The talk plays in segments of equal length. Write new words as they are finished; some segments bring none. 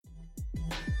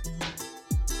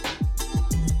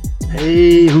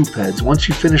Hey, Hoopheads, once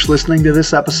you finish listening to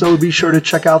this episode, be sure to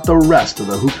check out the rest of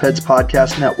the Hoopheads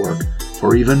Podcast Network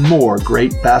for even more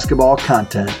great basketball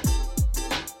content.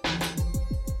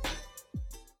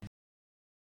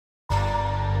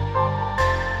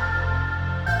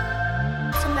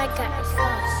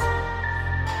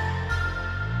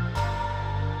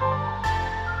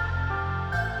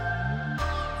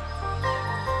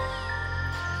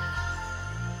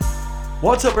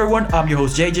 What's up, everyone? I'm your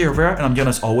host, JJ Rivera, and I'm joined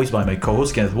as always by my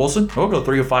co-host, Kenneth Wilson. Welcome to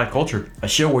 305 Culture, a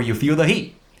show where you feel the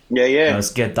heat. Yeah. Now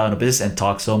let's get down to business and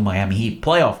talk some Miami Heat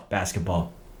playoff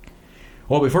basketball.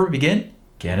 Well, before we begin,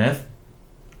 Kenneth,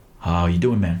 how you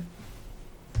doing, man?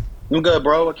 I'm good,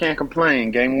 bro. I can't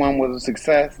complain. Game 1 was a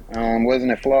success.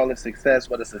 Wasn't a flawless success,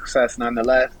 but a success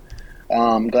nonetheless.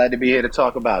 Glad to be here to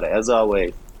talk about it, as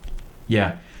always.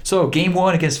 Yeah. So, Game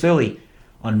 1 against Philly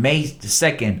on May the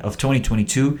 2nd of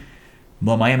 2022.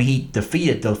 Well, Miami Heat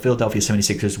defeated the Philadelphia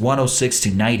 76ers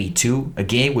 106-92, a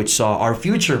game which saw our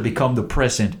future become the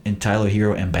present in Tyler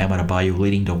Herro and Bam and Herro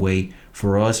leading the way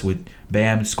for us, with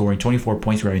Bam scoring 24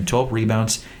 points, grabbing 12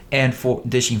 rebounds, and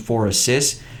dishing 4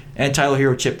 assists. And Tyler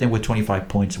Herro chipped in with 25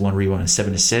 points, 1 rebound, and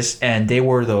 7 assists. And they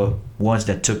were the ones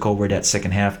that took over that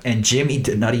second half. And Jimmy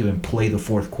did not even play the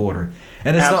fourth quarter.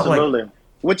 And it's Absolutely. not like...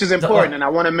 Which is important, and I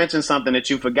want to mention something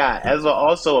that you forgot. As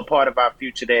also a part of our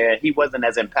future there, he wasn't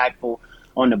as impactful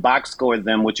on the box score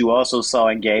than what you also saw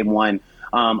in Game 1.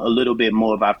 A little bit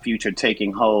more of our future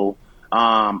taking hold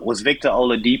was Victor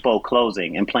Oladipo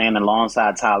closing and playing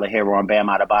alongside Tyler Herro and Bam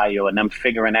Adebayo, and them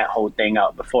figuring that whole thing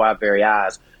out before our very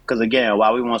eyes. Because, again,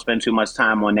 while we won't spend too much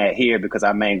time on that here because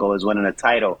our main goal is winning a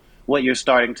title, what you're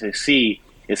starting to see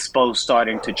is Spo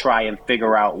starting to try and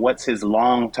figure out what's his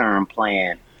long-term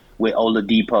plan with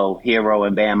Oladipo, Herro,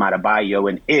 and Bam Adebayo,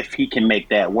 and if he can make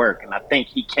that work. And I think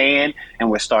he can,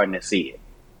 and we're starting to see it.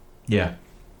 Yeah.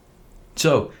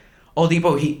 So,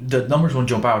 Oladipo, the numbers won't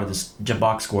jump out of this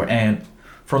box score, and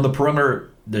from the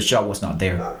perimeter, the shot was not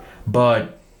there.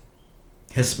 But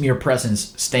his mere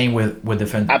presence, staying with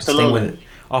staying with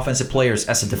offensive players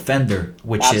as a defender,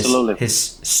 which Absolutely. is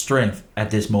his strength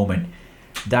at this moment,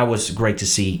 that was great to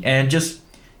see. And just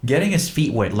getting his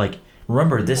feet wet. Like,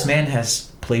 remember, this man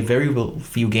has played very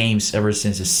few games ever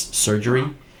since his surgery,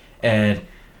 and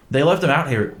they left him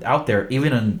out there,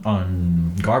 even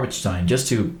on garbage time, just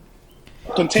to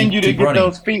continue to keep get running.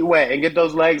 those feet wet and get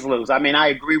those legs loose. I mean, I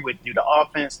agree with you. The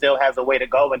offense still has a way to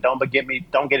go, and don't get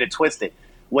it twisted.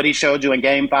 What he showed you in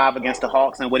Game 5 against the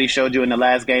Hawks and what he showed you in the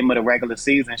last game of the regular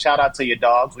season. Shout out to your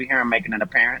dogs. We hear him making an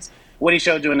appearance. What he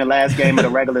showed you in the last game of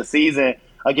the regular season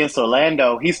against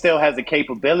Orlando, he still has the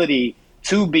capability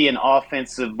to be an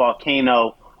offensive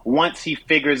volcano once he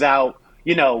figures out,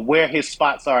 where his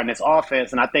spots are in this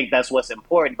offense. And I think that's what's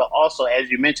important. But also, as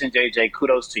you mentioned, JJ,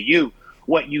 kudos to you.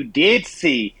 What you did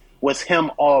see was him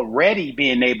already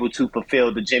being able to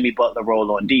fulfill the Jimmy Butler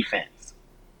role on defense.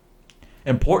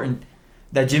 Important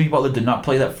that Jimmy Butler did not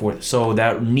play that fourth. So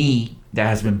that knee that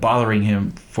has been bothering him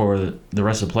for the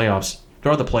rest of the playoffs,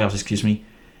 throughout the playoffs,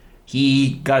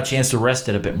 he got a chance to rest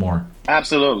it a bit more.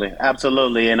 Absolutely.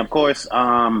 And of course,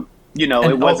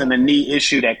 it wasn't a knee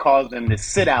issue that caused him to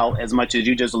sit out as much as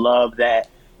you just love that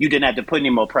you didn't have to put any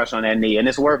more pressure on that knee. And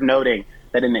it's worth noting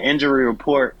that in the injury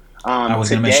report I was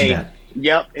going to mention that.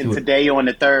 Yep, and today on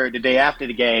the day after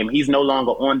the game, he's no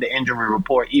longer on the injury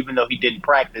report, even though he didn't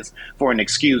practice for an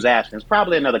excused absence.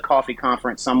 Probably another coffee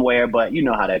conference somewhere, but you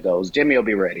know how that goes. Jimmy will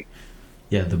be ready.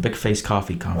 Yeah, the Big Face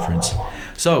Coffee Conference.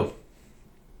 So,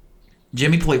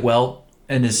 Jimmy played well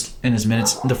in his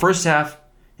minutes. The first half,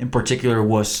 in particular,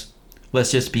 was,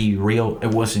 let's just be real,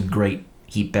 it wasn't great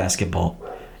Heat basketball.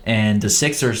 And the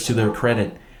Sixers, to their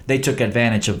credit, they took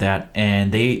advantage of that,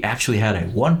 and they actually had a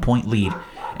 1-point lead.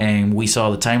 And we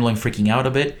saw the timeline freaking out a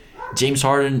bit. James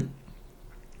Harden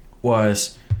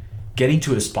was getting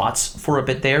to his spots for a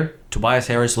bit there. Tobias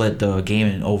Harris led the game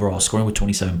in overall scoring with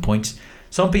 27 points.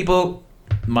 Some people,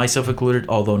 myself included,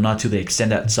 although not to the extent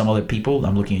that some other people,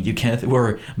 I'm looking at you, Kenneth,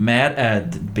 were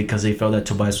mad because they felt that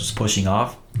Tobias was pushing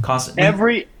off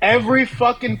constantly. Every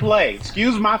fucking play.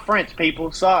 Excuse my French,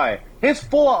 people. Sorry. His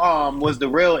forearm was the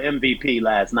real MVP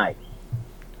last night.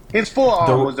 His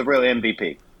forearm was the real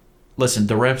MVP. Listen,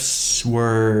 the refs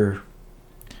were...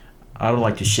 I don't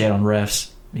like to shit on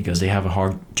refs because they have a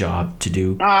hard job to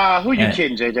do. Who you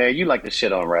kidding, JJ? You like to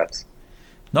shit on refs.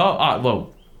 No,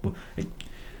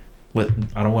 well,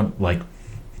 I don't want, the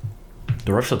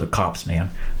refs are the cops, man.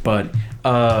 But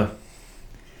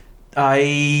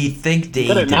I think they...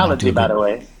 Good analogy, by the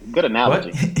way. Good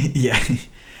analogy. What? Yeah.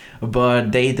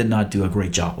 But they did not do a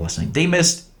great job last night. They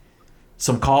missed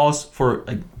some calls for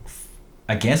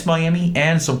against Miami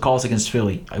and some calls against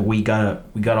Philly. We gotta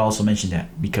also mention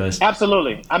that because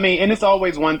Absolutely. I mean, and it's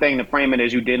always one thing to frame it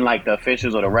as you didn't like the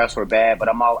officials or the refs were bad, but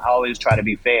I always try to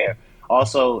be fair.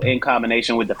 Also, in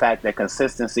combination with the fact that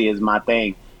consistency is my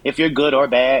thing. If you're good or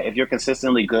bad, if you're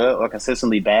consistently good or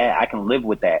consistently bad, I can live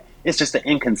with that. It's just the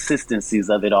inconsistencies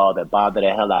of it all that bother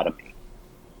the hell out of me.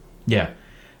 yeah.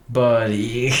 But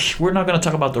we're not gonna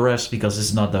talk about the refs because this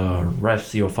is not the Ref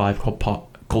 05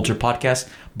 culture podcast.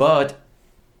 But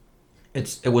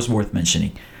it was worth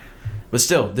mentioning. But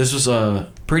still, this was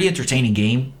a pretty entertaining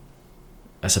game.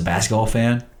 As a basketball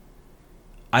fan,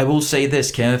 I will say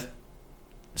this, Kenneth.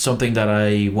 Something that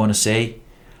I want to say.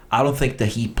 I don't think that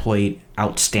he played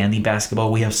outstanding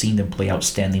basketball. We have seen them play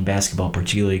outstanding basketball,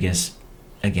 particularly against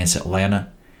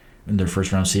Atlanta in their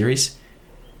first round series.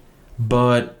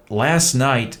 But last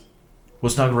night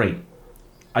was not great.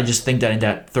 I just think that in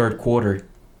that third quarter,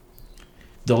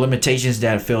 the limitations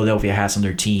that Philadelphia has on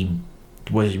their team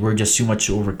were just too much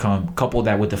to overcome. Couple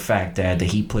that with the fact that the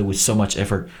Heat played with so much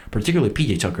effort, particularly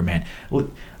PJ Tucker, man.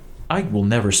 Look, I will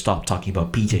never stop talking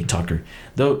about PJ Tucker.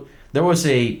 Though there was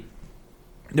a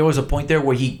point there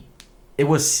where it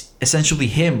was essentially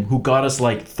him who got us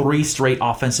like 3 straight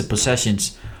offensive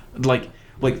possessions, like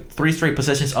 3 straight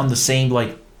possessions on the same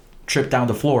like trip down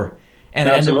the floor, and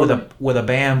it ended with a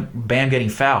Bam getting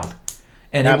fouled,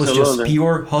 and it was just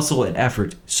pure hustle and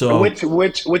effort. So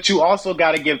which you also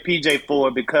got to give PJ for,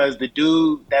 because the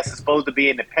dude that's supposed to be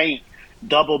in the paint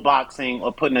double boxing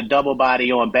or putting a double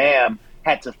body on Bam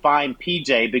had to find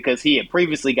PJ because he had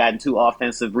previously gotten 2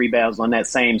 offensive rebounds on that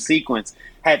same sequence.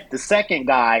 Had the second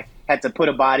guy had to put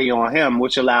a body on him,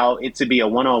 which allowed it to be a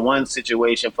one-on-one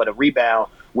situation for the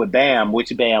rebound with Bam,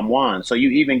 which Bam won. So you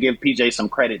even give PJ some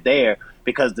credit there,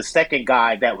 because the second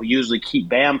guy that would usually keep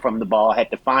Bam from the ball had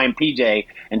to find PJ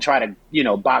and try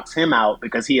to, box him out,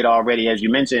 because he had already, as you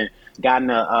mentioned,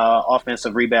 gotten an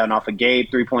offensive rebound off a Gabe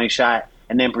 3-point shot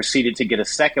and then proceeded to get a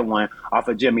second one off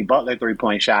a Jimmy Butler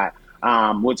 3-point shot.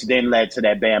 Which then led to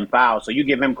that Bam foul. So you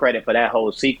give him credit for that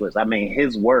whole sequence. I mean,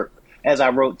 his work, as I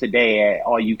wrote today at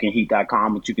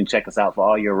allyoucanheat.com, which you can check us out for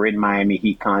all your written Miami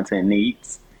Heat content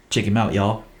needs. Check him out,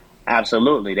 y'all.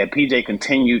 Absolutely. That PJ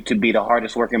continued to be the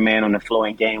hardest working man on the floor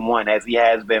in game 1, as he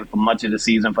has been for much of the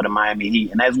season for the Miami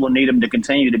Heat, and as we'll need him to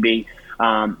continue to be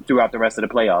throughout the rest of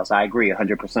the playoffs. I agree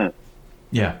 100%.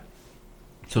 Yeah.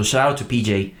 So shout out to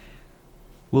PJ.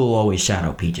 We'll always shout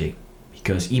out PJ.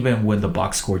 Because even when the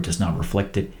box score does not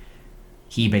reflect it,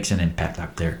 he makes an impact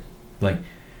out there. Like,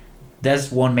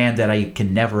 that's one man that I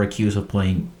can never accuse of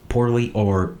playing poorly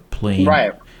or playing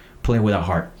without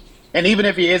heart. And even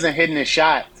if he isn't hitting his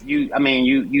shots, you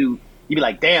be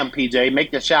like, damn, PJ, make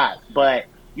the shot. But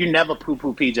you never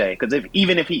poo-poo PJ, because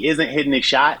even if he isn't hitting his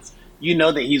shots, you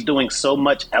know that he's doing so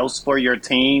much else for your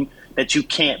team that you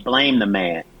can't blame the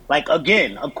man. Like,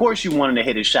 again, of course you want him to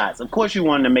hit his shots. Of course you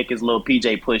want him to make his little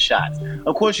PJ push shots.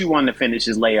 Of course you want him to finish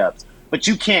his layups. But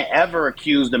you can't ever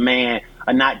accuse the man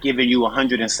of not giving you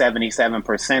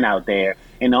 177% out there.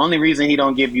 And the only reason he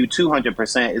don't give you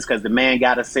 200% is because the man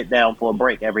got to sit down for a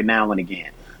break every now and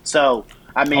again. So,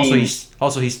 I mean...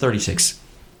 Also, he's 36.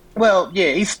 Well,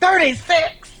 yeah, he's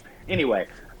 36! Anyway,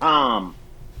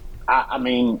 I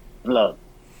mean, look,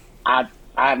 I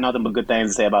have nothing but good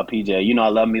things to say about PJ. You know, I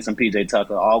love me some PJ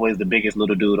Tucker. Always the biggest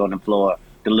little dude on the floor.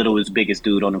 The littlest biggest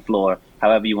dude on the floor.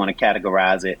 However you want to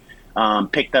categorize it.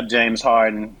 Picked up James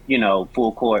Harden,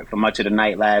 full court for much of the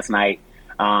night last night.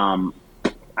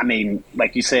 I mean,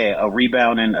 like you said, a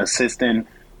rebounding, assisting,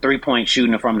 3-point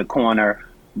shooting from the corner,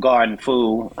 guarding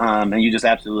fool. And you just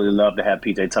absolutely love to have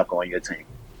PJ Tucker on your team.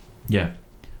 Yeah.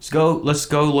 Let's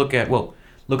go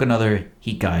look another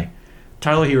Heat guy.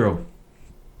 Tyler Herro.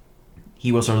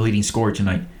 He was our leading scorer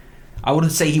tonight. I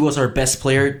wouldn't say he was our best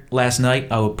player last night.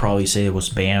 I would probably say it was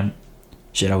Bam.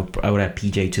 Shit, I would add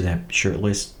PJ to that short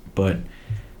list. But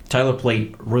Tyler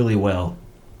played really well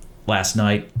last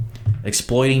night,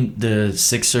 exploiting the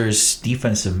Sixers'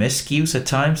 defensive miscues at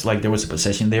times. Like, there was a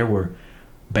possession there where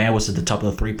Bam was at the top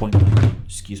of the 3-point line.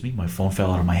 Excuse me, my phone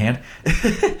fell out of my hand.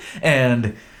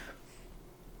 And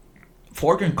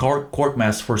Forgan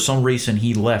Korkmaz, for some reason,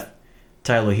 he left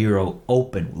Tyler Herro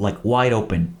open, like wide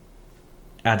open,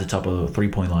 at the top of the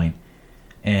 3-point line,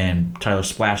 and Tyler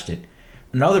splashed it.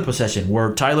 Another possession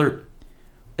where Tyler,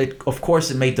 of course,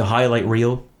 it made the highlight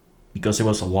reel because it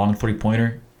was a long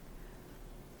 3-pointer.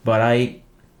 But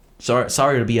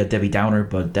sorry to be a Debbie Downer,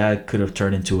 but that could have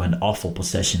turned into an awful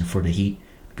possession for the Heat,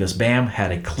 because Bam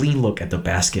had a clean look at the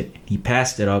basket. He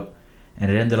passed it up, and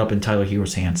it ended up in Tyler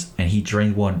Herro's hands, and he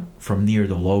drained one from near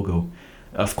the logo.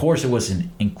 Of course, it was an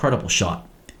incredible shot.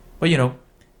 But,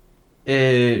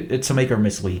 it's a make or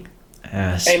miss league.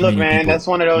 as Hey, look, many man, people that's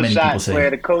one of those many people shots say. where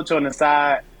the coach on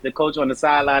the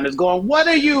sideline is going, "What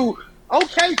are you?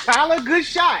 Okay, Tyler, good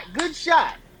shot, good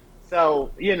shot."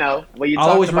 So when you're I'll talking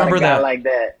always about a remember guy that. like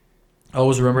that, I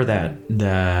always remember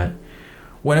that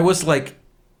when it was like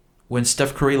when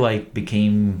Steph Curry like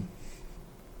became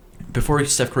before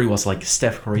Steph Curry was like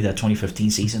Steph Curry, that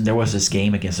 2015 season, there was this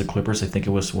game against the Clippers. I think it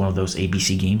was one of those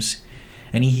ABC games,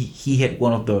 and he hit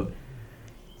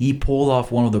he pulled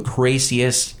off one of the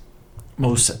craziest,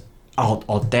 most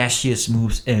audacious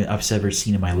moves I've ever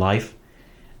seen in my life,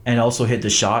 and also hit the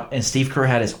shot. And Steve Kerr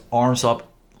had his arms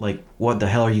up, like, "What the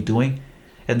hell are you doing?"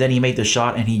 And then he made the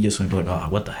shot, and he just went like, "Oh,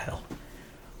 what the hell."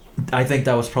 I think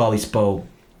that was probably Spo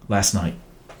last night.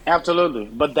 absolutely.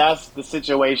 But that's the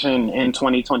situation in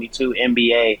 2022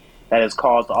 NBA that has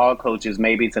caused all coaches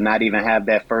maybe to not even have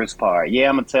that first part. Yeah,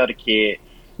 I'm gonna tell the kid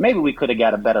maybe we could have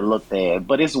got a better look there,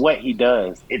 but it's what he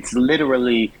does. It's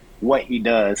literally what he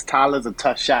does. Tyler's a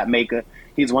tough shot maker.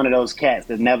 He's one of those cats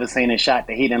that's never seen a shot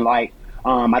that he didn't like.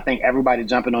 I think everybody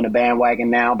jumping on the bandwagon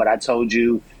now, but I told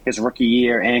you his rookie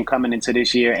year and coming into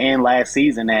this year and last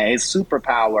season that his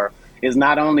superpower is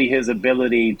not only his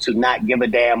ability to not give a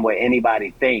damn what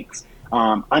anybody thinks,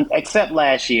 except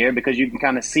last year because you can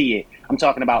kind of see it. I'm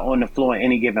talking about on the floor at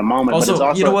any given moment. But it's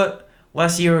Also, you know also what?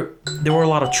 Last year there were a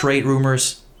lot of trade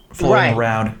rumors floating right.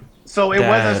 around So it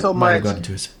wasn't that so might have much. gotten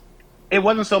into his. It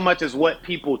wasn't so much as what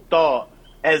people thought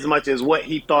as much as what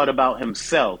he thought about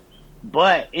himself.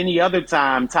 But any other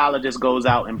time, Tyler just goes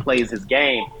out and plays his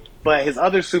game. But his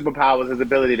other superpower is his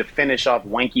ability to finish off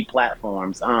wanky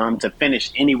platforms, to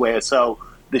finish anywhere. So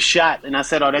the shot, and I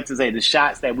said all that to say, the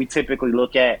shots that we typically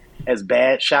look at as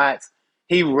bad shots,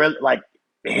 he really like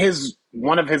his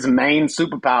one of his main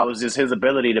superpowers is his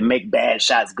ability to make bad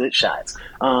shots good shots.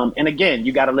 And again,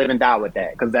 you got to live and die with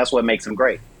that because that's what makes him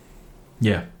great.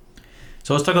 Yeah.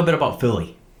 So let's talk a bit about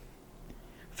Philly.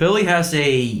 Philly has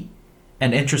an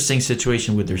interesting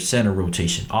situation with their center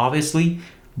rotation. Obviously,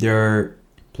 they're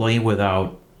playing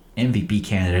without MVP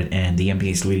candidate and the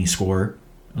NBA's leading scorer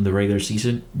in the regular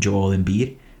season, Joel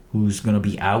Embiid, who's going to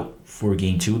be out for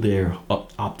Game 2. They're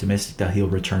optimistic that he'll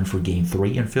return for Game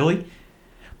 3 in Philly.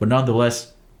 But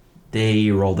nonetheless, they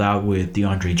rolled out with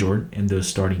DeAndre Jordan in the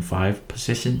starting 5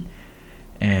 position.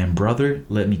 And brother,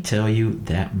 let me tell you,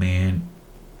 that man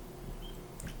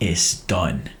is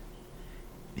done.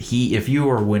 If you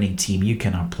are a winning team, you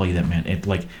cannot play that man at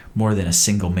like more than a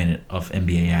single minute of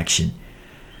NBA action.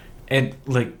 And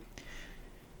like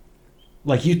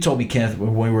you told me, Kenneth,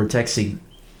 when we were texting,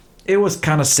 it was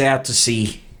kind of sad to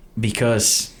see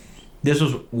because this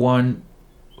was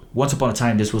once upon a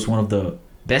time, this was one of the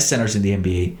best centers in the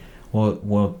NBA.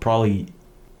 Well, probably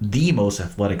the most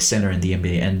athletic center in the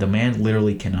NBA, and the man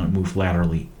literally cannot move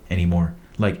laterally anymore.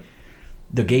 Like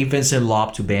the Gabe Vincent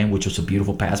lob to Bam, which was a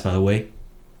beautiful pass, by the way.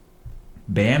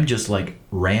 Bam just like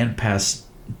ran past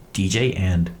DJ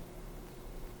and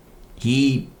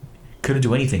he couldn't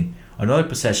do anything. Another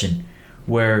possession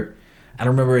where I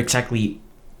don't remember exactly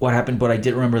what happened, but I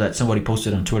did remember that somebody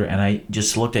posted on Twitter, and I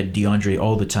just looked at DeAndre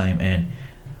all the time, and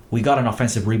we got an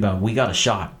offensive rebound. We got a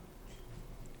shot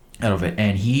out of it,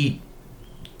 and he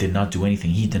did not do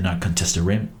anything. He did not contest the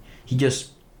rim. He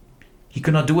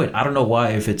could not do it. I don't know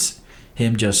why, if it's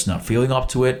him just not feeling up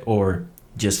to it or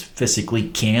just physically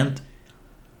can't.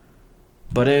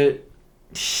 But it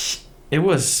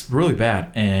was really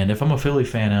bad, and if I'm a Philly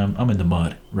fan, I'm in the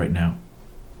mud right now.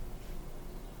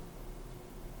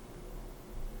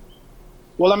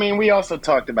 Well, I mean, we also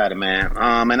talked about it, man.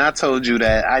 And I told you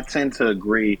that I tend to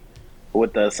agree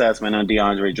with the assessment on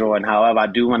DeAndre Jordan. However, I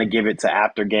do want to give it to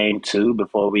after Game 2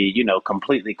 before we,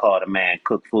 completely call the man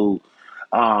cook food,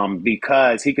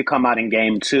 because he could come out in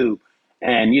Game 2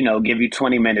 and, give you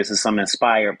 20 minutes of some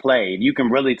inspired play. You can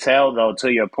really tell, though, to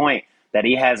your point, that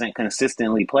he hasn't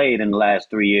consistently played in the last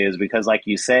 3 years because, like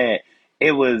you said,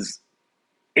 it was,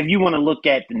 if you want to look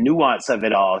at the nuance of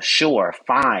it all, sure,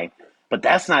 fine. But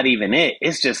that's not even it.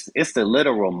 It's the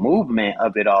literal movement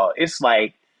of it all. It's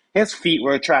like his feet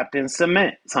were trapped in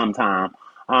cement sometime.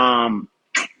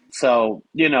 So,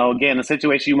 again, a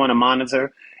situation you want to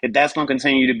monitor. If that's going to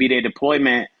continue to be their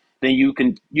deployment, then you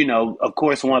can, of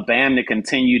course, want Bam to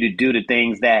continue to do the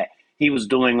things that he was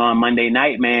doing on Monday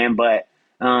night, man. But,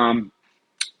 I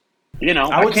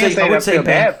can't say that I feel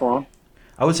bad for him.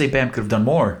 I would say Bam could have done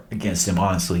more against him,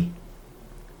 honestly.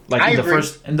 Like I in agree.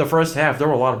 the first half, there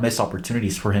were a lot of missed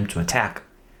opportunities for him to attack.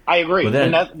 I agree. But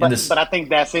then, but I think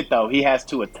that's it, though. He has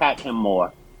to attack him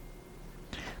more.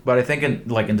 But I think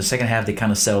in the second half, they kind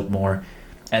of settled more,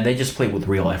 and they just played with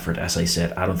real effort. As I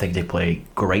said, I don't think they play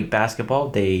great basketball.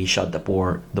 They shot the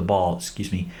ball.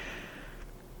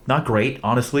 Not great,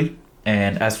 honestly.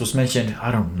 And as was mentioned,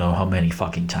 I don't know how many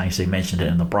fucking times they mentioned it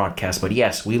in the broadcast, but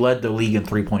yes, we led the league in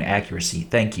 3-point accuracy.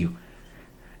 Thank you.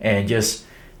 And just,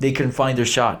 they couldn't find their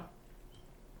shot.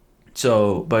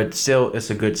 So, but still,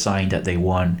 it's a good sign that they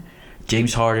won.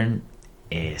 James Harden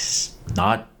is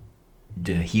not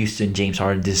the Houston James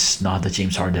Harden. This is not the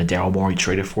James Harden that Daryl Morey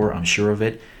traded for. I'm sure of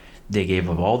it. They gave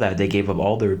up all that. They gave up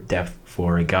all their depth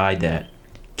for a guy that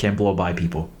can't blow by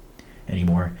people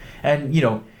anymore. And,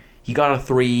 he got a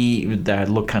three that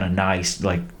looked kind of nice,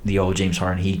 like the old James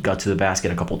Harden. He got to the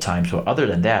basket a couple times. But other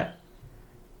than that,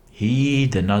 he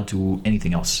did not do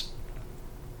anything else.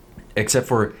 Except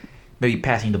for maybe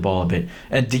passing the ball a bit.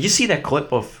 And did you see that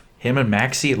clip of him and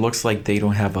Maxey? It looks like they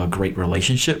don't have a great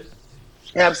relationship.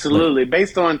 Absolutely.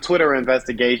 Based on Twitter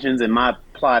investigations and my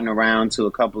plodding around to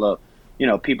a couple of,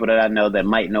 people that I know that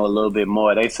might know a little bit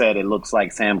more, they said it looks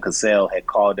like Sam Cassell had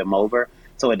called him over.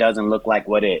 So it doesn't look like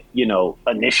what it,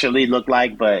 initially looked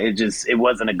like, but it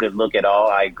wasn't a good look at all.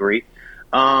 I agree.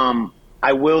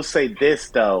 I will say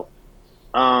this, though.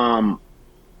 The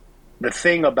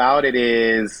thing about it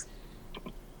is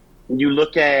you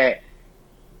look at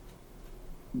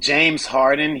James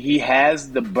Harden, he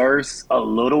has the burst a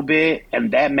little bit,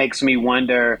 and that makes me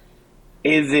wonder,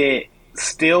 is it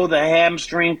still the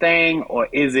hamstring thing or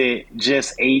is it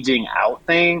just aging out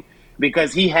thing?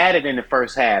 Because he had it in the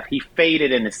first half. He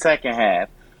faded in the second half,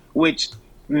 which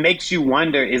makes you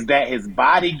wonder, is that his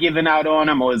body giving out on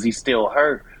him or is he still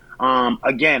hurt?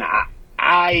 Again,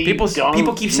 I people don't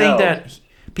keep know. saying that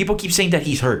people keep saying that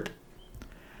he's hurt.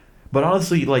 But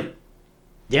honestly,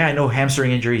 I know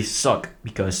hamstring injuries suck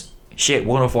because shit,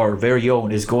 one of our very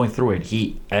own is going through it.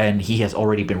 He has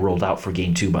already been rolled out for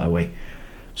game 2, by the way.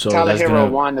 So Tyler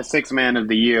Herro won the Sixth Man of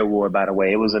the Year award, by the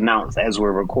way. It was announced as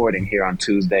we're recording here on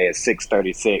Tuesday at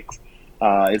 6:36.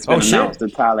 It's been announced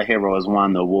that Tyler Herro has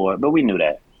won the award, but we knew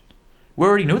that. We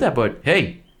already knew that, but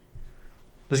hey,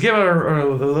 let's give a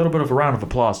little bit of a round of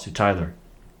applause to Tyler.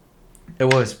 We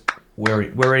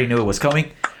already knew it was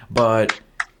coming, but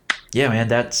yeah, man,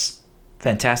 that's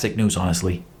fantastic news,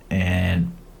 honestly,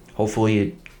 and hopefully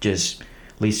it just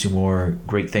leads to more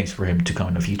great things for him to come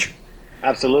in the future.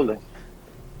 Absolutely.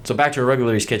 So back to our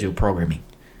regularly scheduled programming.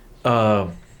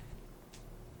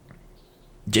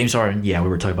 James Harden, we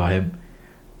were talking about him.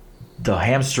 The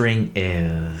hamstring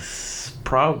is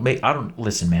probably. I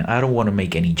don't want to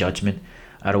make any judgment.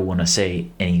 I don't want to say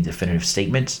any definitive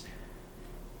statements.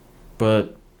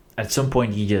 But at some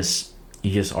point, you just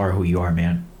are who you are,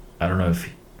 man. I don't know if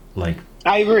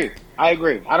I agree.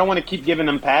 I don't want to keep giving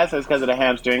them passes because of the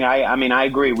hamstring. I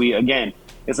agree.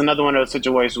 It's another one of those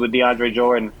situations with DeAndre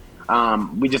Jordan.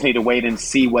 We just need to wait and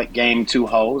see what Game 2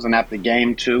 holds. And after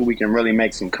Game 2, we can really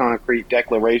make some concrete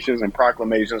declarations and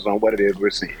proclamations on what it is we're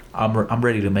seeing. I'm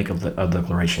ready to make a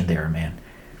declaration there, man.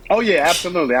 Oh, yeah,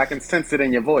 absolutely. I can sense it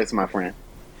in your voice, my friend.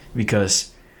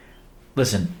 Because,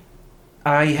 listen,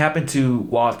 I happen to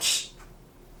watch,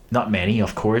 not many,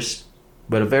 of course,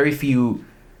 but a very few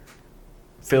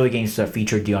Philly games that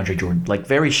feature DeAndre Jordan.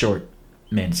 Very short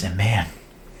minutes. And, man,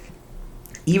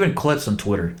 even clips on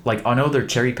Twitter. I know they're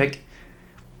cherry picked.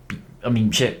 I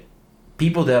mean, shit.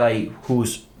 People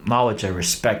whose knowledge I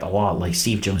respect a lot, like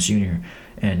Steve Jones Jr.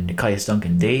 and Caius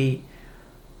Duncan, they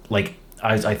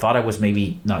I thought I was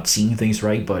maybe not seeing things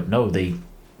right, but no, they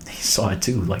saw it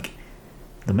too.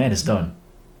 The man is done.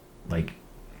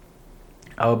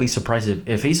 I would be surprised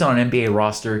if he's on an NBA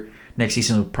roster next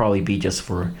season. Would probably be just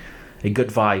for a good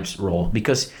vibes role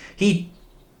because he,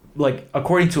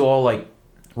 according to all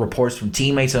reports from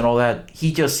teammates and all that,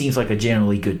 he just seems like a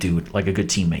generally good dude, like a good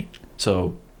teammate.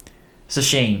 So it's a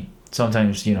shame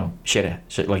sometimes,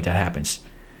 shit like that happens.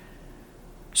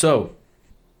 So,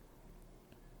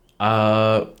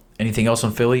 anything else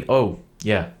on Philly? Oh,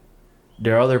 yeah.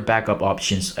 Their other backup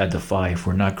options at the 5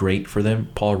 were not great for them.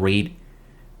 Paul Reed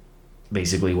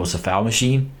basically was a foul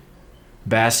machine.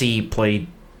 Bassie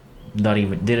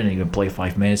didn't even play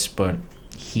 5 minutes, but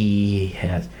he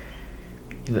had,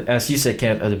 as you said,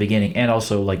 Kenneth, at the beginning, and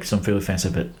also some Philly fans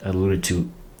have alluded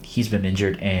to, he's been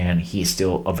injured and he's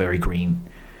still a very green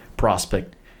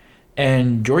prospect.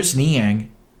 And George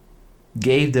Niang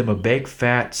gave them a big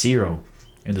fat 0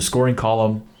 in the scoring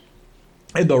column,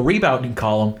 in the rebounding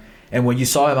column, and when you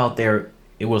saw him out there,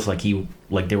 it was like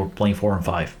they were playing 4 and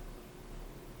 5.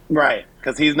 Right,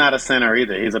 because he's not a center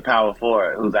either. He's a power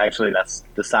forward who's actually that's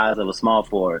the size of a small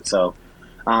forward. So,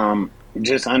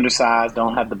 just undersized,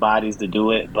 don't have the bodies to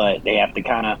do it, but they have to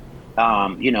kind of,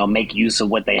 make use of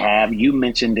what they have. You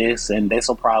mentioned this, and this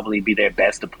will probably be their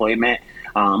best deployment,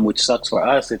 which sucks for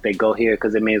us if they go here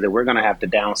because it means that we're going to have to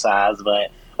downsize.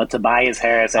 But Tobias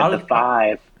Harris at the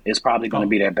 5 is probably going to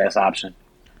be their best option.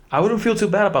 I wouldn't feel too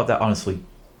bad about that, honestly.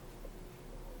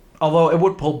 Although it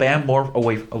would pull Bam more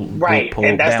away, Right, pull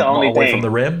and that's the Bam only away from thing the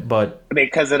rim. But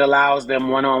because it allows them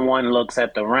one-on-one looks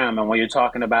at the rim. And when you're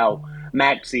talking about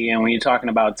Maxey and when you're talking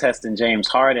about testing James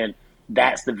Harden,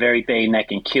 that's the very thing that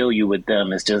can kill you with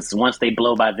them. It's just once they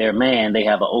blow by their man, they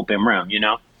have an open rim. You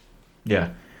know. yeah,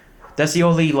 that's the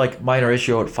only like minor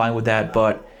issue I would find with that.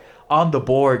 But on the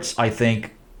boards, I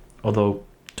think, although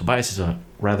Tobias is a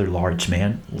rather large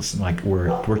man, listen, like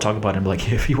we're talking about him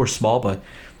like if he were small, but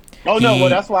Oh no, well he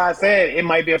that's why I said it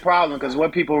might be a problem because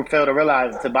what people fail to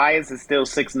realize, Tobias is still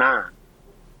 6'9".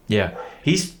 yeah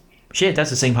he's shit.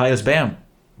 That's the same height as Bam.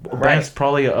 Bam's Right.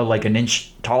 probably like an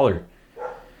inch taller.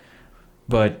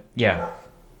 But yeah,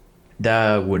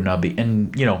 that would not be.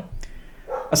 And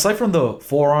aside from the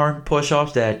forearm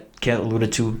push-offs that Kenneth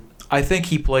alluded to, I think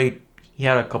he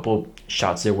had a couple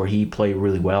shots there where he played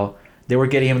really well. They were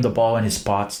getting him the ball in his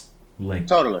spots, like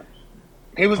Totally.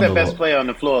 He was on their the best low. player on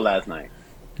the floor last night.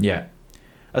 Yeah.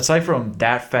 Aside from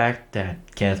that fact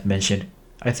that Kenneth mentioned,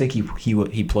 I think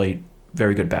he played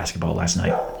very good basketball last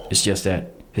night. It's just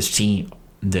that his team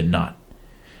did not.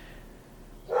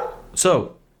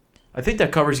 So, I think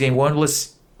that covers game one.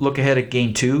 Let's look ahead at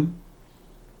game two.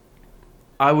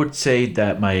 I would say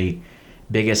that my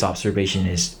biggest observation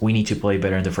is we need to play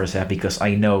better in the first half because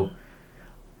I know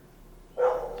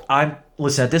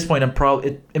listen, at this point I'm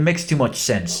probably it makes too much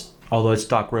sense. Although it's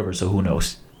Doc Rivers, so who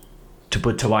knows? To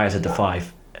put Tobias at the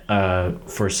 5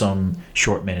 for some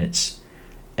short minutes.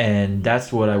 And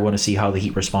that's what I want to see how the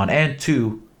Heat respond. And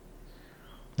two,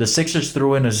 the Sixers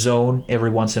threw in a zone every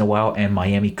once in a while, and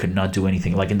Miami could not do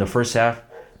anything. Like in the first half,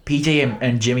 PJ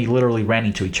and Jimmy literally ran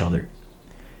into each other.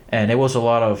 And it was a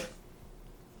lot of...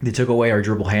 They took away our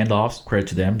dribble handoffs. Credit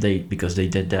to them, because they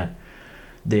did that.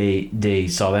 They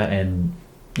saw that, and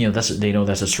they know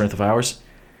that's a strength of ours.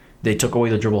 They took away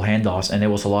the dribble handoffs, and it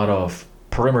was a lot of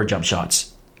perimeter jump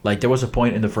shots. Like there was a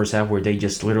point in the first half where they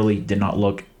just literally did not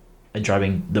look at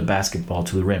driving the basketball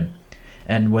to the rim.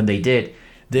 And when they did,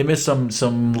 they missed some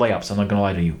layups. I'm not gonna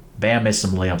lie to you. Bam missed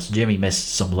some layups. Jimmy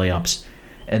missed some layups.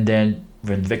 And then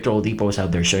when Victor Oladipo was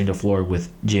out there sharing the floor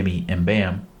with Jimmy and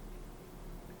Bam,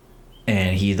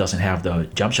 and he doesn't have the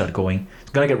jump shot going,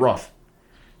 it's gonna get rough.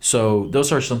 So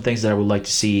those are some things that I would like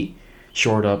to see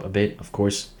shored up a bit. Of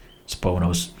course, Spo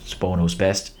knows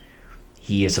best.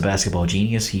 He is a basketball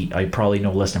genius. I probably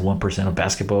know less than 1% of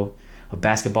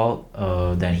basketball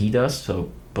than he does.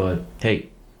 So, but hey,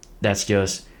 that's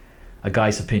just a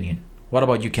guy's opinion. What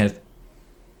about you, Kenneth?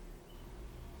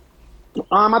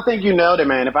 I think you nailed it,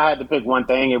 man. If I had to pick one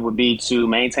thing, it would be to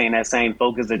maintain that same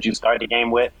focus that you started the game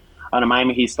with. On the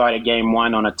Miami Heat started game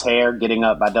one on a tear, getting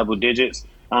up by double digits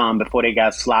before they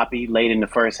got sloppy late in the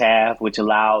first half, which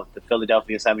allowed the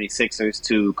Philadelphia 76ers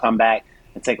to come back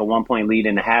and take a 1-point lead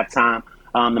in the halftime.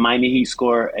 The Miami Heat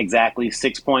scored exactly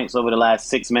 6 points over the last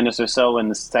 6 minutes or so in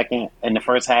the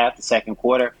first half, the second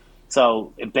quarter.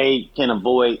 So if they can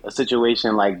avoid a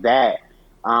situation like that,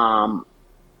 then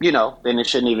it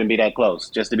shouldn't even be that close,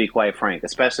 just to be quite frank,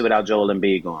 especially without Joel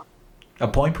Embiid going. A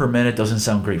point per minute doesn't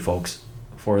sound great, folks.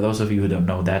 For those of you who don't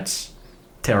know, that's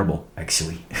terrible,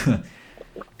 actually.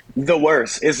 The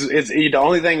worst. It's the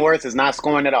only thing worse is not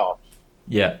scoring at all.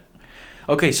 Yeah.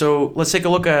 Okay, so let's take a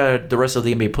look at the rest of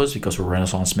the NBA Plus because we're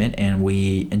Renaissance men and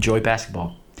we enjoy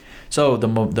basketball. So the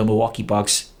Milwaukee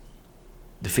Bucks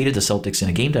defeated the Celtics in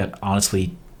a game that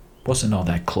honestly wasn't all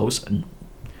that close.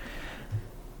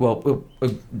 Well,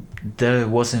 there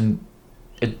wasn't.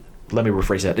 Let me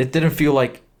rephrase that. It didn't feel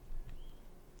like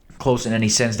close in any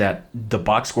sense that the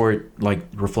box score like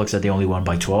reflects that they only won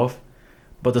by 12,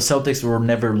 but the Celtics were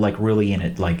never like really in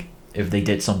it. Like if they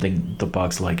did something, the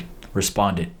Bucks like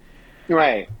responded.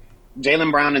 Right.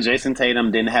 Jaylen Brown and Jason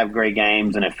Tatum didn't have great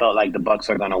games, and it felt like the Bucks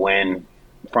are going to win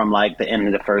from like the end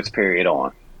of the first period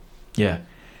on. Yeah.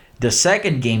 The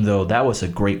second game though, that was a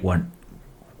great one.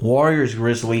 Warriors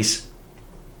Grizzlies.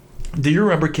 Do you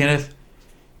remember, Kenneth,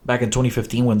 back in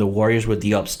 2015 when the Warriors were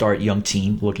the upstart young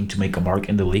team looking to make a mark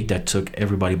in the league that took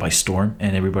everybody by storm,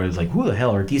 and everybody was like, who the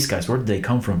hell are these guys? Where did they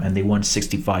come from? And they won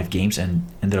 65 games and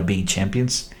ended up being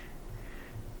champions.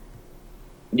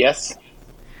 Yes.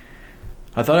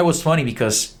 I thought it was funny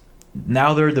because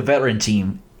now they're the veteran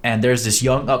team and there's this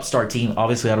young upstart team.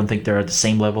 Obviously, I don't think they're at the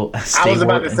same level as I they was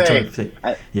about were to in say,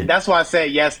 2015. that's why I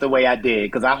said yes the way I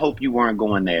did, because I hope you weren't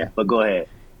going there. But go ahead.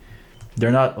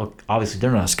 They're not, obviously,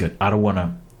 they're not as good. I don't want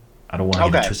to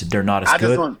get it twisted. They're not as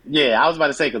good. I was about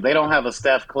to say, because they don't have a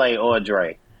Steph, Clay, or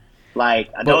Dre. Like,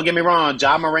 don't get me wrong,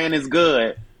 Ja Morant is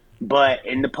good, but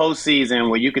in the postseason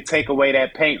where you could take away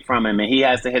that paint from him and he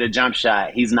has to hit a jump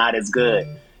shot, he's not as good.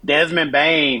 Desmond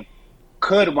Bane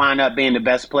could wind up being the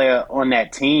best player on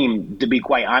that team, to be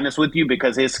quite honest with you,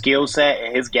 because his skill set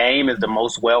and his game is the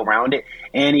most well-rounded,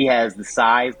 and he has the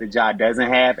size that Ja doesn't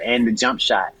have and the jump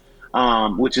shot,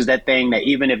 which is that thing that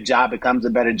even if Ja becomes a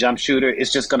better jump shooter,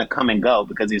 it's just going to come and go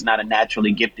because he's not a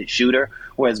naturally gifted shooter,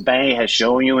 whereas Bane has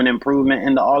shown you an improvement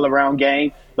in the all-around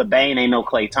game, but Bane ain't no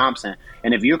Klay Thompson.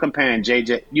 And if you're comparing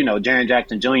Jaren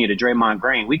Jackson Jr. to Draymond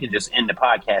Green, we can just end the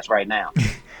podcast right now.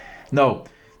 No,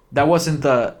 that wasn't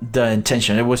the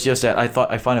intention. It was just that I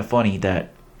find it funny that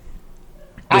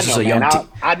this is a young team.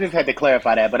 I just had to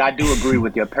clarify that, but I do agree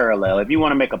with your parallel. If you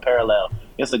want to make a parallel,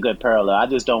 it's a good parallel. I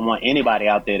just don't want anybody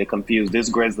out there to confuse this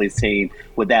Grizzlies team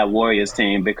with that Warriors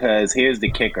team, because here's the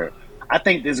kicker. I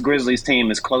think this Grizzlies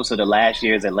team is closer to last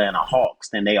year's Atlanta Hawks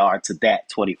than they are to that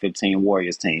 2015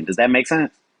 Warriors team. Does that make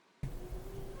sense?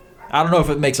 I don't know if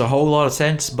it makes a whole lot of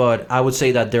sense, but I would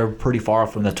say that they're pretty far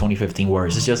from the 2015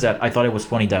 Warriors. It's just that I thought it was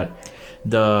funny that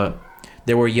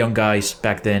there were young guys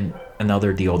back then, and now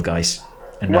they're the old guys.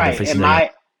 And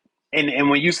right. And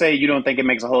when you say you don't think it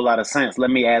makes a whole lot of sense, let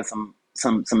me add some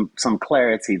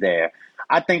clarity there.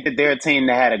 I think that they're a team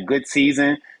that had a good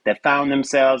season, that found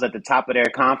themselves at the top of their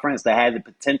conference, that had the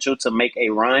potential to make a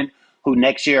run, who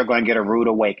next year are going to get a rude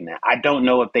awakening. I don't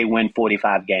know if they win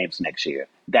 45 games next year.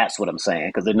 That's what I'm saying,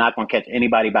 because they're not going to catch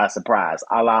anybody by surprise,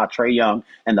 a la Trae Young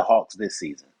and the Hawks this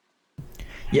season.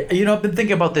 Yeah, I've been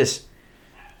thinking about this.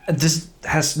 This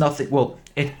has nothing – well,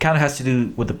 it kind of has to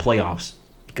do with the playoffs,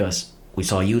 because we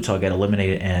saw Utah get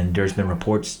eliminated, and there's been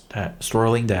reports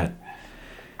swirling that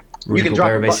Rudy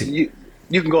Gobert basically –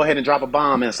 you can go ahead and drop a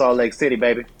bomb in Salt Lake City,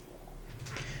 baby.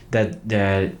 That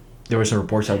there were some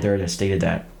reports out there that stated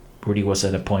that Rudy was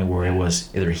at a point where it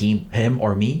was either him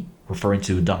or me, referring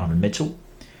to Donovan Mitchell.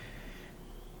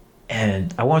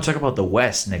 And I want to talk about the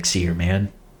West next year,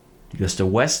 man. Because the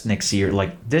West next year,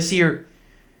 like this year,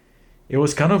 it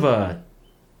was kind of a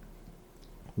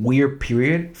weird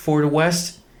period for the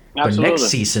West. Absolutely. But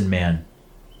next season, man,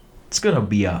 it's gonna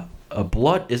be a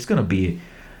bloodbath.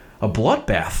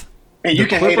 And you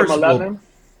can hate him 11.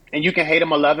 And you can hate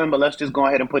him 11, but let's just go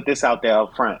ahead and put this out there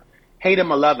up front. Hate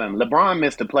him 11. LeBron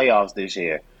missed the playoffs this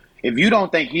year. If you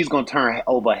don't think he's going to turn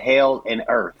over hell and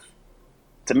earth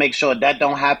to make sure that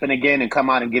don't happen again and come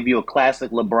out and give you a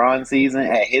classic LeBron season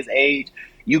at his age,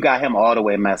 you got him all the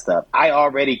way messed up.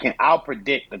 I'll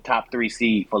predict the top 3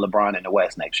 seed for LeBron in the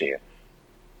West next year.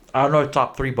 I don't know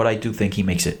top 3, but I do think he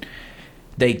makes it.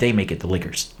 They make it, the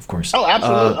Lakers, of course. Oh,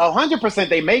 absolutely. 100%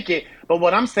 they make it. But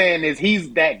what I'm saying is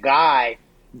he's that guy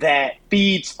that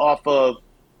feeds off of,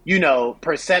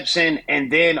 perception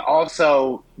and then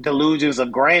also delusions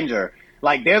of grandeur.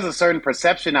 Like, there's a certain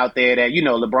perception out there that,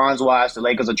 LeBron's washed, the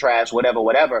Lakers are trash,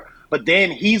 whatever. But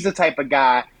then he's the type of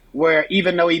guy where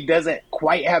even though he doesn't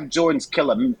quite have Jordan's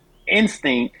killer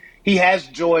instinct, he has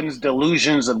Jordan's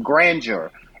delusions of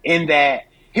grandeur in that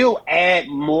he'll add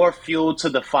more fuel to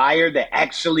the fire that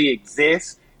actually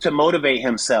exists to motivate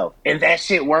himself. And that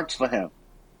shit works for him.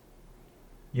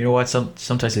 You know what?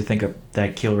 Sometimes I think of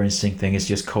that killer instinct thing is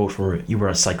just code for you were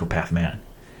a psychopath, man.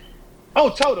 Oh,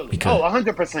 totally.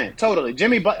 100%. Totally.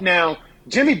 Jimmy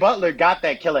Butler got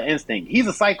that killer instinct. He's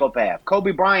a psychopath.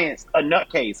 Kobe Bryant's a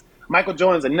nutcase. Michael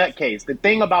Jordan's a nutcase. The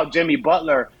thing about Jimmy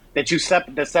Butler that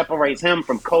separates him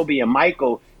from Kobe and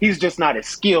Michael, he's just not as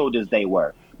skilled as they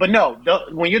were. But no,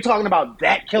 when you're talking about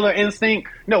that killer instinct,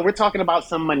 no, we're talking about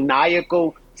some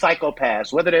maniacal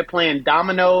psychopaths. Whether they're playing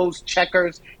dominoes,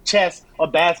 checkers, chess, or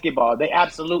basketball, they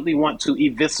absolutely want to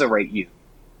eviscerate you.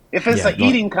 If it's an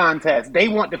eating contest, they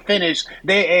want to finish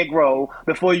their egg roll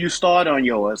before you start on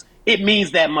yours. It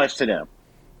means that much to them.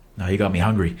 Now you got me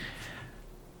hungry.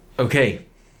 Okay.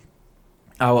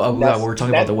 We're talking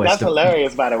about the West. That's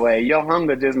hilarious, by the way. Your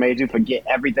hunger just made you forget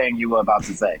everything you were about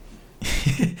to say.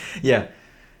 Yeah.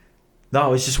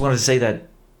 No, I just wanted to say that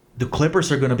the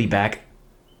Clippers are going to be back.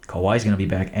 Kawhi's going to be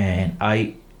back, and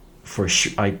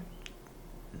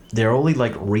their only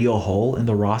like real hole in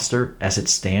the roster as it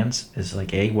stands is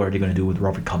like A, what are they going to do with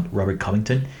Robert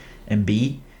Covington, and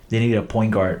B, they need a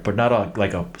point guard, but not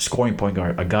a scoring point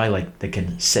guard, a guy like that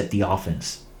can set the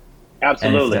offense.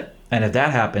 Absolutely. And if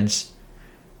that happens,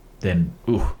 then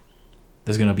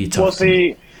there's going to be a tough. Well,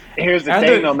 see, here's the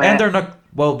thing, though, man. And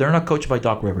they're not coached by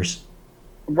Doc Rivers.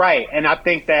 Right, and I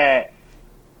think that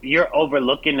you're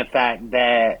overlooking the fact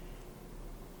that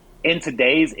in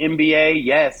today's NBA,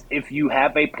 yes, if you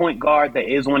have a point guard that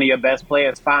is one of your best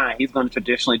players, fine. He's going to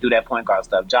traditionally do that point guard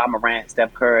stuff. Ja Morant,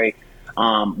 Steph Curry,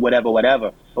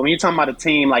 whatever. But when you're talking about a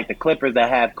team like the Clippers that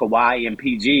have Kawhi and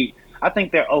PG, I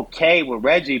think they're okay with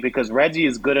Reggie because Reggie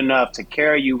is good enough to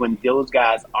carry you when those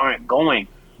guys aren't going.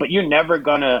 But you're never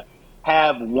going to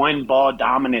have one ball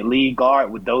dominant lead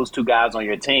guard with those two guys on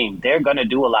your team, they're going to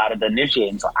do a lot of the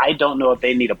initiating. So I don't know if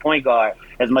they need a point guard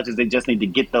as much as they just need to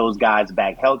get those guys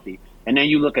back healthy. And then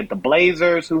you look at the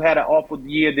Blazers, who had an awful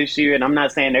year this year, and I'm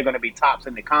not saying they're going to be tops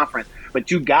in the conference, but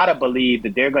you got to believe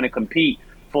that they're going to compete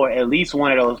for at least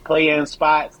one of those play-in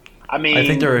spots. I mean, I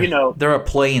think they're a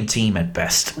play-in team at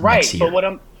best. Right, next year.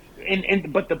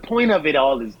 but the point of it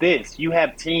all is this: you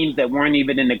have teams that weren't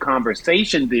even in the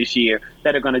conversation this year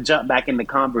that are going to jump back in the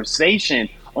conversation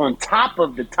on top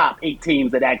of the top 8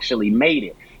 teams that actually made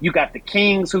it. You got the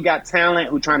Kings, who got talent,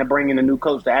 who trying to bring in a new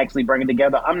coach to actually bring it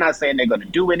together. I'm not saying they're going to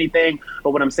do anything,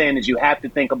 but what I'm saying is you have to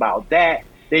think about that.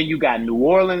 Then you got New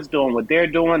Orleans doing what they're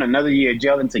doing, another year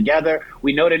gelling together.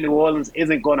 We know that New Orleans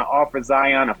isn't going to offer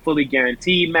Zion a fully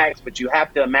guaranteed max, but you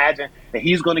have to imagine that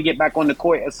he's going to get back on the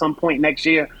court at some point next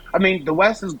year. I mean, the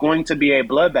West is going to be a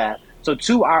bloodbath. So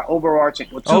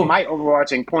my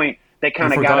overarching point that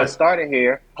kind of got us started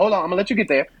here. Hold on, I'm going to let you get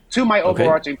there. To my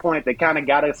overarching point that kind of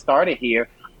got us started here,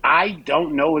 I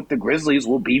don't know if the Grizzlies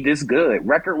will be this good,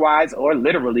 record-wise or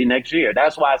literally next year.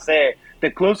 That's why I said they're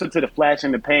closer to the flash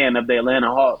in the pan of the Atlanta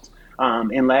Hawks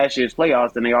in last year's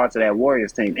playoffs than they are to that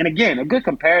Warriors team. And again, a good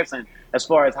comparison as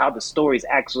far as how the story's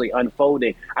actually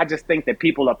unfolding. I just think that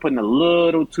people are putting a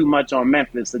little too much on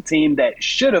Memphis, a team that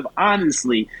should have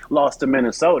honestly lost to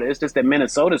Minnesota. It's just that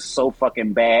Minnesota's so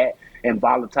fucking bad and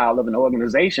volatile of an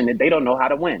organization that they don't know how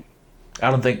to win.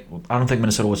 I don't think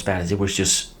Minnesota was bad. It was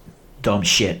just dumb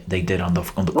shit they did on the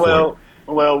court.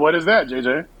 Well, what is that,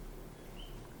 JJ?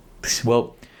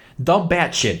 Well, dumb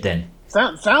bad shit then.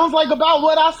 Sounds like about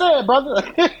what I said,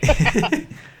 brother.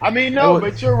 I mean, no,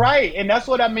 but you're right. And that's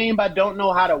what I mean by don't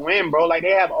know how to win, bro. Like,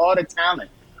 they have all the talent.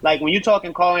 Like, when you're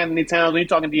talking Karl Anthony Towns, when you're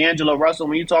talking D'Angelo Russell,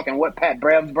 when you're talking what Pat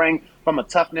Brevs bring from a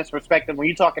toughness perspective, when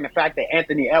you're talking the fact that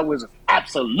Anthony Edwards is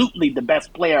absolutely the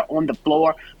best player on the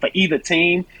floor for either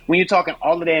team, when you're talking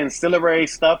all of the ancillary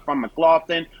stuff from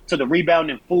McLaughlin to the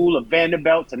rebounding fool of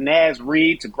Vanderbilt to Naz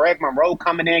Reid to Greg Monroe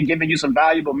coming in, giving you some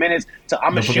valuable minutes to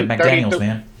I'm going to shoot 30.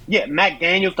 Man. Yeah, Mac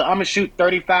Daniels to I'm going to shoot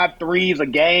 35 threes a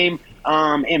game.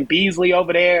 And Beasley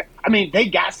over there. I mean, they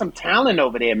got some talent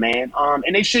over there, man.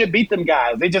 And they should have beat them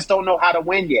guys. They just don't know how to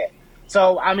win yet.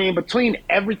 So, I mean, between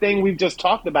everything we've just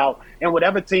talked about and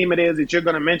whatever team it is that you're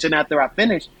going to mention after I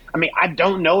finish, I mean, I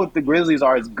don't know if the Grizzlies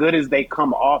are as good as they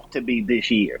come off to be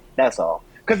this year. That's all.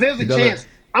 Because there's a chance.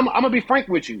 I'm going to be frank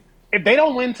with you. If they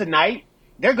don't win tonight,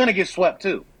 they're going to get swept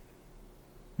too.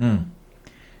 I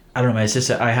don't know, man. It's just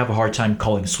that I have a hard time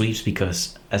calling sweeps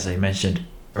because, as I mentioned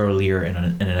earlier in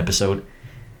an episode,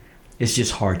 it's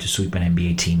just hard to sweep an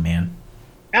NBA team, man.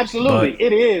 Absolutely,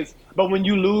 it is. But when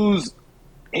you lose,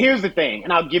 here's the thing,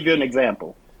 and I'll give you an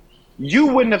example. You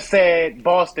wouldn't have said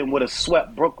Boston would have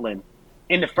swept Brooklyn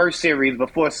in the first series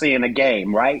before seeing a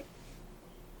game, right?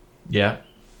 Yeah.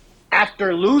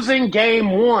 After losing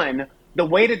game 1, the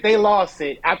way that they lost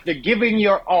it, after giving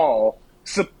your all,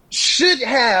 should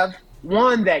have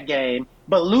won that game,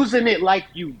 but losing it like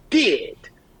you did,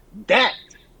 that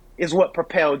is what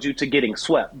propelled you to getting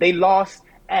swept. They lost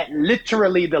at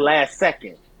literally the last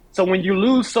second. So when you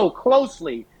lose so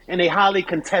closely in a highly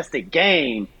contested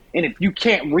game, and if you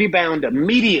can't rebound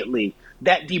immediately,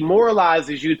 that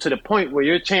demoralizes you to the point where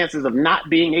your chances of not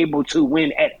being able to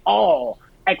win at all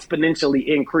exponentially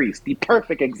increase. The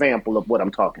perfect example of what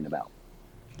I'm talking about.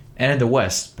 And in the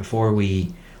West, before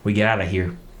we get out of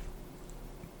here,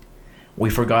 we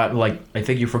forgot, I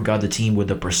think you forgot the team with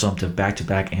the presumptive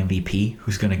back-to-back MVP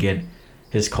who's going to get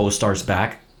his co-stars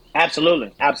back.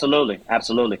 Absolutely.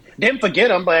 Didn't forget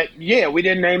them, but yeah, we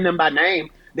didn't name them by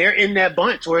name. They're in that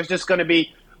bunch where it's just going to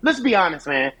be, let's be honest,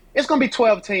 man, it's going to be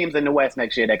 12 teams in the West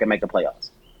next year that can make the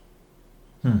playoffs.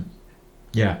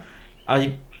 Yeah.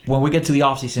 When we get to the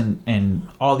offseason and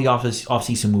all the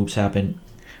offseason moves happen,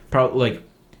 probably,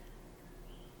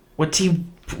 what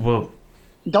team, well...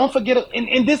 Don't forget,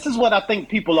 and this is what I think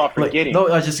people are forgetting. No,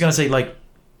 I was just gonna say,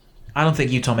 I don't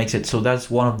think Utah makes it, so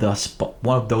that's one of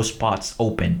those spots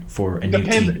open for a new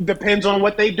team. Depends on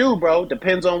what they do, bro.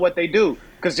 Depends on what they do.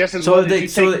 Because just as so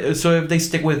if they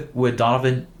stick with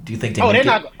Donovan, do you think they? They're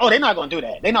not gonna do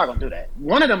that. They're not gonna do that.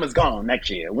 One of them is gone next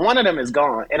year. One of them is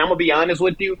gone, and I'm gonna be honest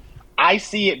with you. I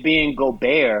see it being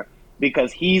Gobert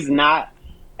because he's not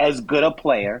as good a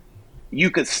player. You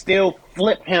could still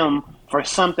flip him for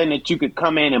something that you could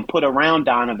come in and put around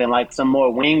Donovan, like some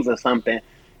more wings or something.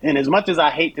 And as much as I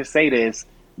hate to say this,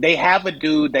 they have a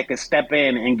dude that could step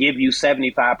in and give you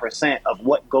 75% of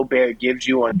what Gobert gives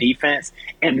you on defense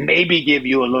and maybe give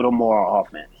you a little more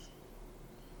offense.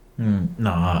 No,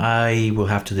 I will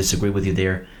have to disagree with you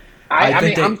there.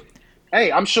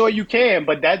 I'm sure you can,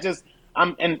 but that just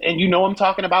and you know I'm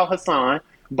talking about Hassan.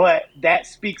 But that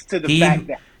speaks to the fact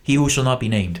that he who shall not be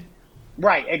named.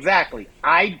 Right, exactly.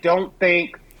 I don't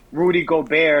think Rudy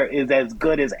Gobert is as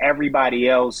good as everybody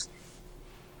else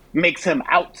makes him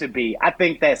out to be. I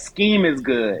think that scheme is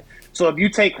good. So if you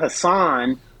take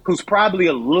Hassan, who's probably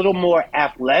a little more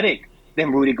athletic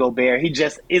than Rudy Gobert, he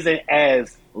just isn't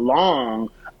as long.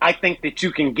 I think that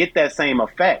you can get that same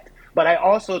effect. But I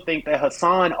also think that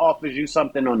Hassan offers you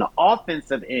something on the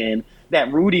offensive end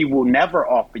that Rudy will never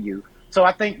offer you. So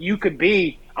I think you could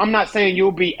be, I'm not saying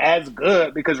you'll be as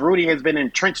good because Rudy has been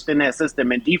entrenched in that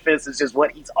system and defense is just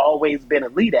what he's always been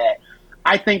elite at.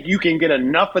 I think you can get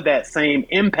enough of that same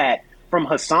impact from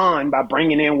Hassan by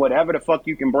bringing in whatever the fuck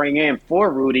you can bring in for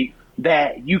Rudy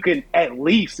that you can at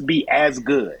least be as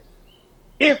good.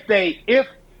 If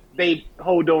they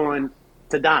hold on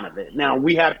to Donovan. Now,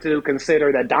 we have to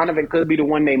consider that Donovan could be the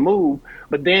one they move,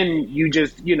 but then you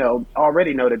just,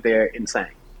 already know that they're insane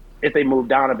if they move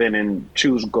Donovan and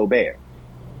choose Gobert.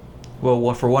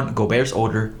 Well, for one, Gobert's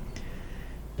older.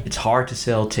 It's hard to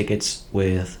sell tickets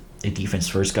with a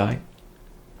defense-first guy.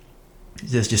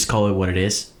 Let's just call it what it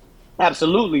is.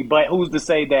 Absolutely, but who's to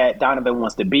say that Donovan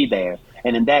wants to be there?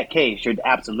 And in that case, you're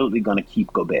absolutely going to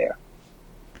keep Gobert.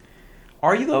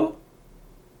 Are you, though?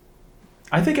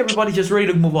 I think everybody's just ready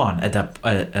to move on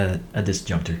at this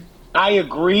juncture. I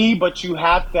agree, but you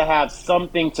have to have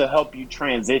something to help you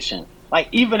transition. Like,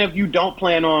 even if you don't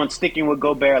plan on sticking with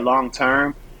Gobert long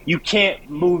term, you can't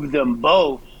move them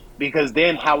both because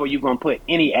then how are you going to put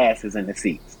any asses in the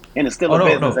seats? And it's still a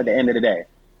business at the end of the day.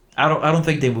 I don't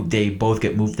think they both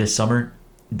get moved this summer.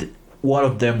 One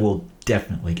of them will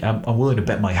definitely. I'm willing to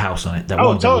bet my house on it that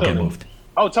one of them will get moved.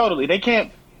 Oh, totally. They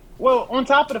can't. Well, on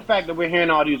top of the fact that we're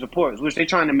hearing all these reports, which they're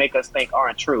trying to make us think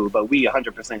aren't true, but we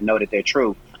 100% know that they're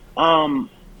true.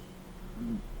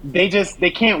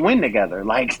 They can't win together.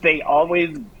 Like, they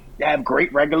always have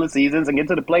great regular seasons and get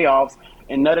to the playoffs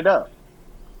and nut it up.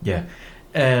 Yeah,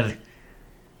 and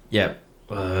yeah.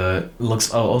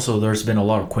 Looks also there's been a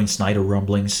lot of Quinn Snyder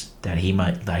rumblings that he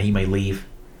might leave.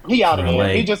 He out of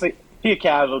here. He a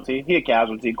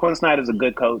casualty. Quinn Snyder's a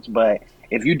good coach, but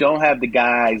if you don't have the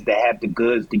guys that have the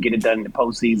goods to get it done in the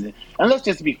postseason, and let's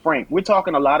just be frank, we're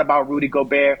talking a lot about Rudy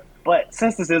Gobert, but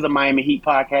since this is a Miami Heat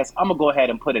podcast, I'm gonna go ahead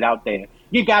and put it out there.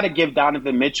 You got to give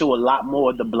Donovan Mitchell a lot more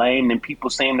of the blame than people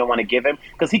seem to want to give him,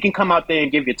 because he can come out there and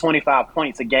give you 25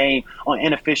 points a game on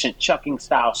inefficient chucking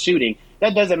style shooting.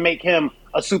 That doesn't make him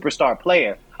a superstar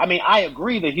player. I mean, I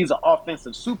agree that he's an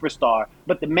offensive superstar,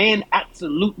 but the man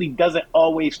absolutely doesn't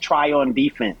always try on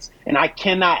defense. And I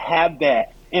cannot have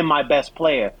that in my best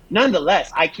player. Nonetheless,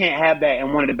 I can't have that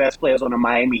in one of the best players on the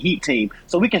Miami Heat team.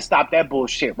 So we can stop that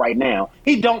bullshit right now.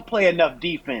 He don't play enough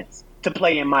defense to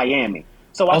play in Miami.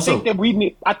 So I think that we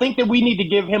need to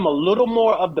give him a little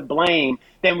more of the blame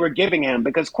than we're giving him,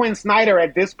 because Quinn Snyder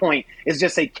at this point is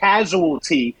just a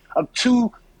casualty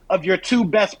of your two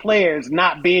best players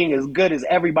not being as good as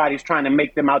everybody's trying to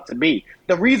make them out to be.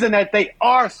 The reason that they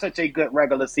are such a good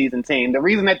regular season team, the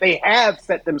reason that they have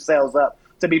set themselves up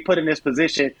to be put in this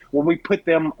position where we put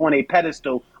them on a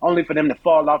pedestal only for them to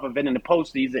fall off of it in the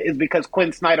postseason, is because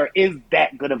Quinn Snyder is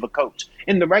that good of a coach.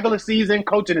 In the regular season,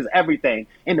 coaching is everything.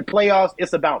 In the playoffs,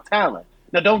 it's about talent.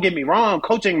 Now, don't get me wrong,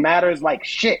 coaching matters like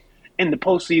shit in the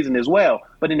postseason as well.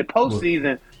 But in the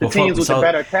postseason, the teams with the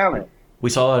better talent. We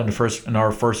saw that in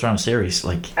our first round series.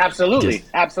 Absolutely.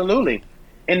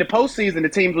 In the postseason, the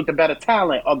teams with the better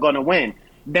talent are going to win.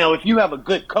 Now, if you have a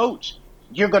good coach,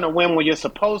 you're going to win when you're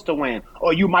supposed to win,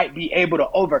 or you might be able to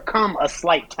overcome a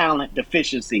slight talent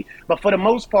deficiency. But for the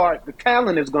most part, the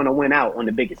talent is going to win out on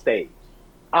the biggest stage,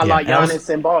 a la Giannis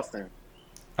in Boston.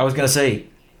 I was going to say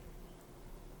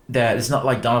that it's not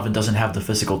like Donovan doesn't have the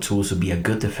physical tools to be a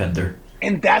good defender.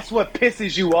 And that's what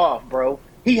pisses you off, bro.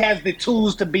 He has the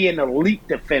tools to be an elite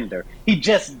defender. He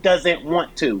just doesn't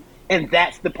want to. And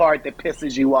that's the part that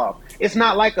pisses you off. It's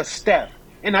not like a Steph.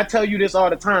 And I tell you this all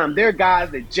the time. There are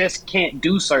guys that just can't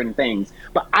do certain things.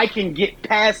 But I can get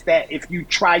past that if you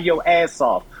try your ass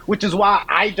off, which is why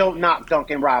I don't knock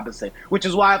Duncan Robinson, which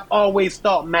is why I've always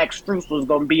thought Max Strus was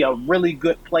going to be a really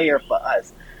good player for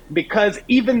us. Because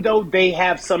even though they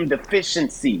have some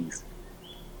deficiencies,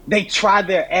 they try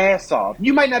their ass off.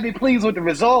 You might not be pleased with the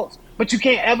results, but you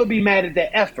can't ever be mad at their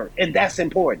effort, and that's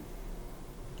important.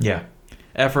 Yeah.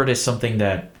 Effort is something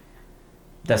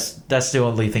that's the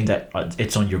only thing that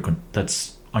that's on your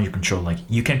control. Like,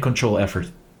 you can control effort,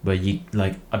 but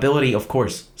ability, of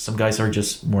course. Some guys are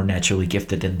just more naturally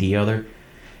gifted than the other,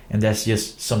 and that's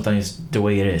just sometimes the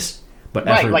way it is. But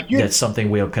effort, that's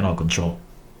something we cannot control.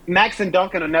 Max and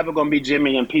Duncan are never going to be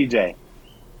Jimmy and PJ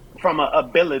from an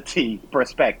ability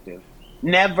perspective.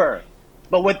 Never.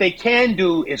 But what they can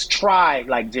do is try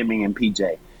like Jimmy and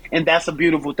PJ. And that's a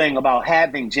beautiful thing about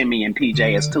having Jimmy and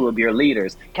PJ as two of your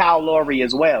leaders. Kyle Lowry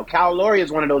as well. Kyle Lowry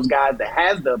is one of those guys that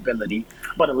has the ability,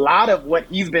 but a lot of what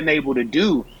he's been able to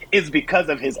do is because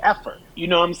of his effort. You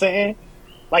know what I'm saying?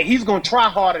 Like, he's going to try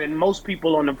harder than most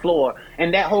people on the floor.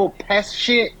 And that whole pest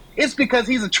shit, it's because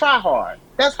he's a try-hard.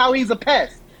 That's how he's a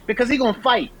pest. Because he's going to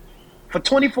fight for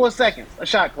 24 seconds, a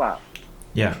shot clock.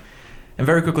 Yeah. And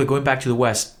very quickly, going back to the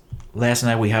West, last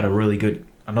night we had a really good,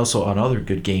 and also another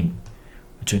good game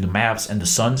between the Mavs and the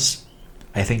Suns.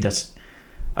 I think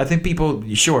people,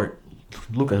 sure,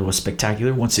 Luka was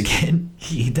spectacular once again.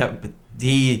 He's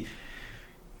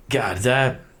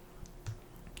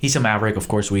a Maverick. Of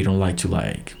course, we don't like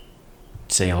to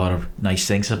say a lot of nice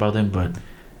things about him, but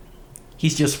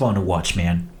he's just fun to watch,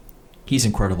 man. He's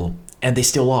incredible. And they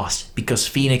still lost because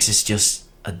Phoenix is just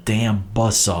a damn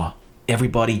buzzsaw.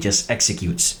 Everybody just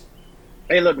executes.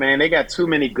 Hey, look, man, they got too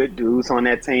many good dudes on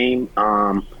that team.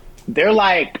 They're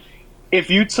like, if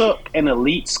you took an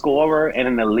elite scorer and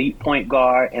an elite point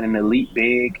guard and an elite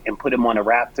big and put him on the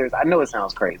Raptors, I know it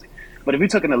sounds crazy, but if you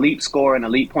took an elite scorer and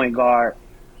elite point guard,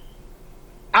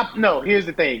 here's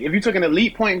the thing. If you took an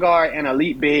elite point guard and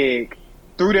elite big,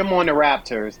 threw them on the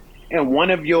Raptors, and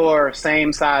one of your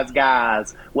same size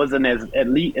guys wasn't as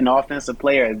elite an offensive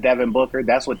player as Devin Booker,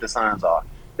 that's what the Suns are.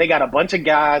 They got a bunch of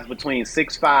guys between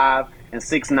 6'5" and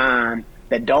 6'9"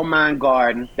 that don't mind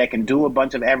guarding, that can do a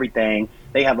bunch of everything.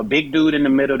 They have a big dude in the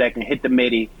middle that can hit the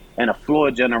midi, and a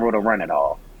floor general to run it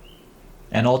all.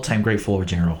 An all-time great floor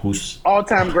general who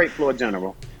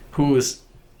is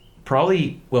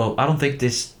probably, well, I don't think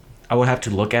this, I would have to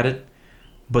look at it,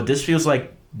 but this feels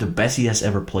like the best he has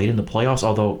ever played in the playoffs,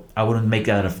 although I wouldn't make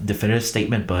that a definitive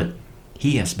statement, but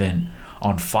he has been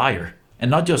on fire.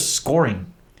 And not just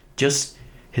scoring, just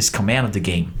his command of the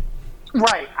game.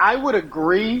 Right. I would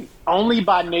agree, only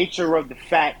by nature of the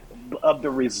fact of the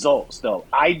results, though.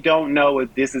 I don't know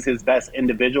if this is his best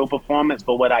individual performance,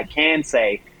 but what I can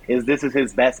say is this is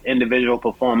his best individual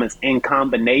performance in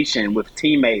combination with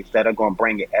teammates that are going to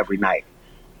bring it every night.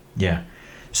 Yeah.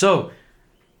 So,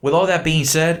 with all that being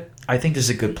said, I think this is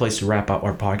a good place to wrap up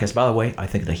our podcast. By the way, I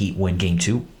think the Heat win game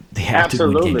 2. They have to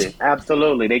win game 2.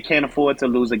 Absolutely. They can't afford to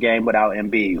lose a game without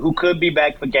Embiid, who could be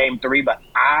back for game 3, but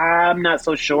I'm not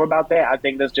so sure about that. I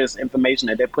think that's just information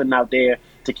that they're putting out there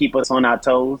to keep us on our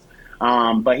toes.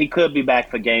 But he could be back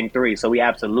for game 3, so we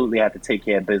absolutely have to take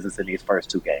care of business in these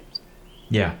first 2 games.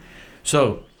 Yeah.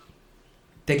 So,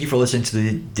 thank you for listening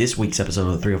to this week's episode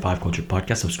of the 305 Culture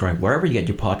Podcast. Subscribe wherever you get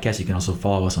your podcast. You can also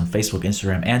follow us on Facebook,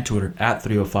 Instagram, and Twitter at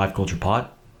 305 Culture Pod.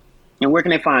 And where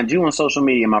can they find you on social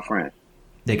media, my friend?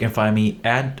 They can find me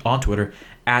on Twitter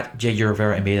at JJ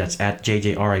Rivera NBA. That's at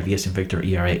JJRIVS in Victor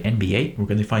ERA NBA. Where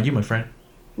can they find you, my friend?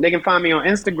 They can find me on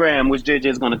Instagram, which JJ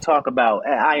is going to talk about,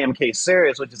 at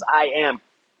IamKCirrus, which is IamKCirrus.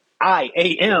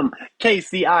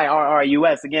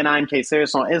 Again,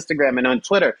 IamKCirrus on Instagram and on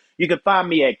Twitter. You can find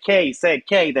me at K said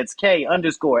K. That's K_SAID_QUE.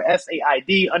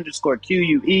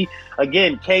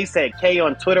 Again, K said K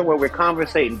on Twitter, where we're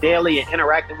conversating daily and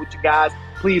interacting with you guys.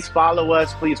 Please follow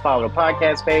us. Please follow the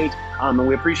podcast page. And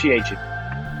we appreciate you.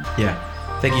 Yeah.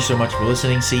 Thank you so much for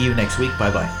listening. See you next week.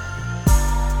 Bye-bye.